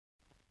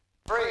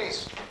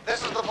Freeze.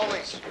 This is the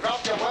police.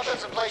 Drop your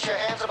weapons and place your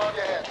hands above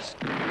your heads.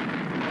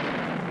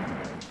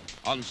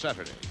 On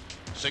Saturday,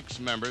 6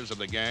 members of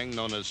the gang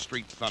known as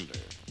Street Thunder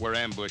were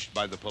ambushed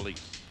by the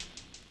police.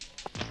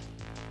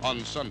 On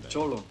Sunday,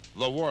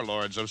 the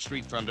warlords of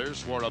Street Thunder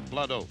swore a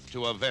blood oath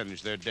to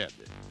avenge their dead.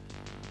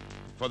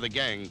 For the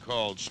gang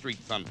called Street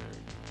Thunder,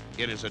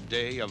 it is a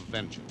day of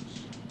vengeance.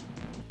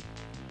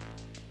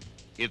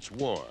 It's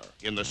war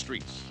in the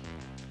streets.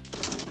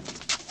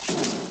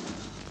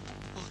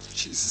 Oh,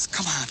 Jesus,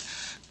 come on.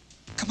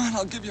 Come on,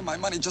 I'll give you my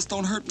money. Just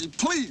don't hurt me,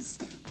 please.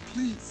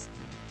 Please.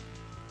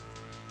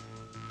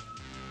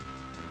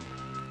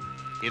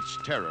 It's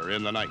terror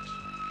in the night.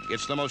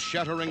 It's the most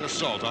shattering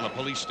assault on a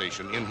police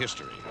station in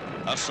history.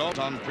 Assault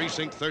on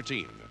Precinct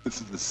 13.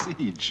 This is a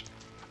siege.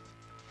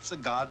 It's a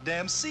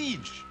goddamn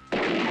siege.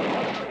 You're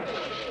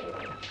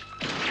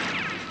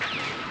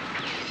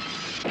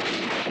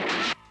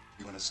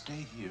gonna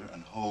stay here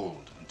and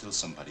hold until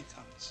somebody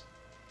comes,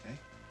 okay?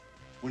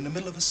 We're in the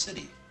middle of a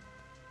city,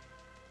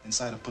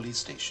 inside a police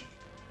station.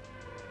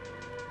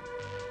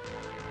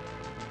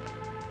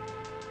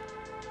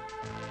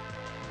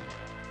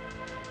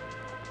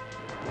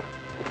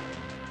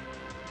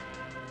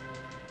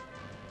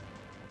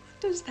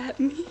 What does that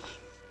mean?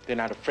 They're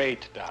not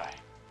afraid to die.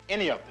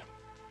 Any of them.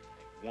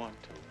 They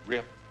want to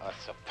rip us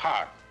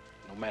apart,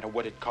 no matter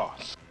what it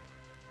costs.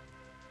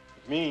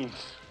 It means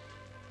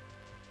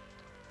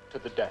to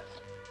the death.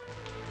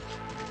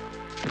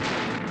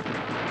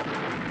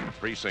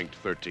 Precinct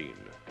 13,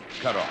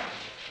 cut off,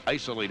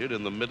 isolated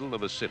in the middle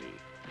of a city,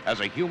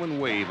 as a human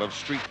wave of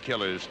street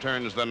killers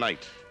turns the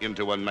night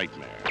into a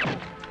nightmare.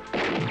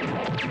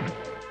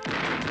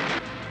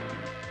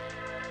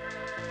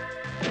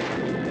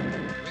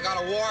 We got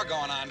a war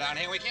going on down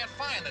here. We can't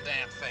find the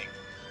damn thing.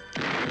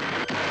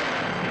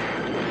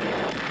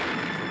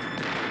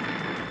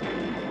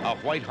 A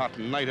white-hot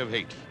night of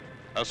hate.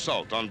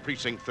 Assault on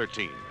Precinct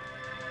 13.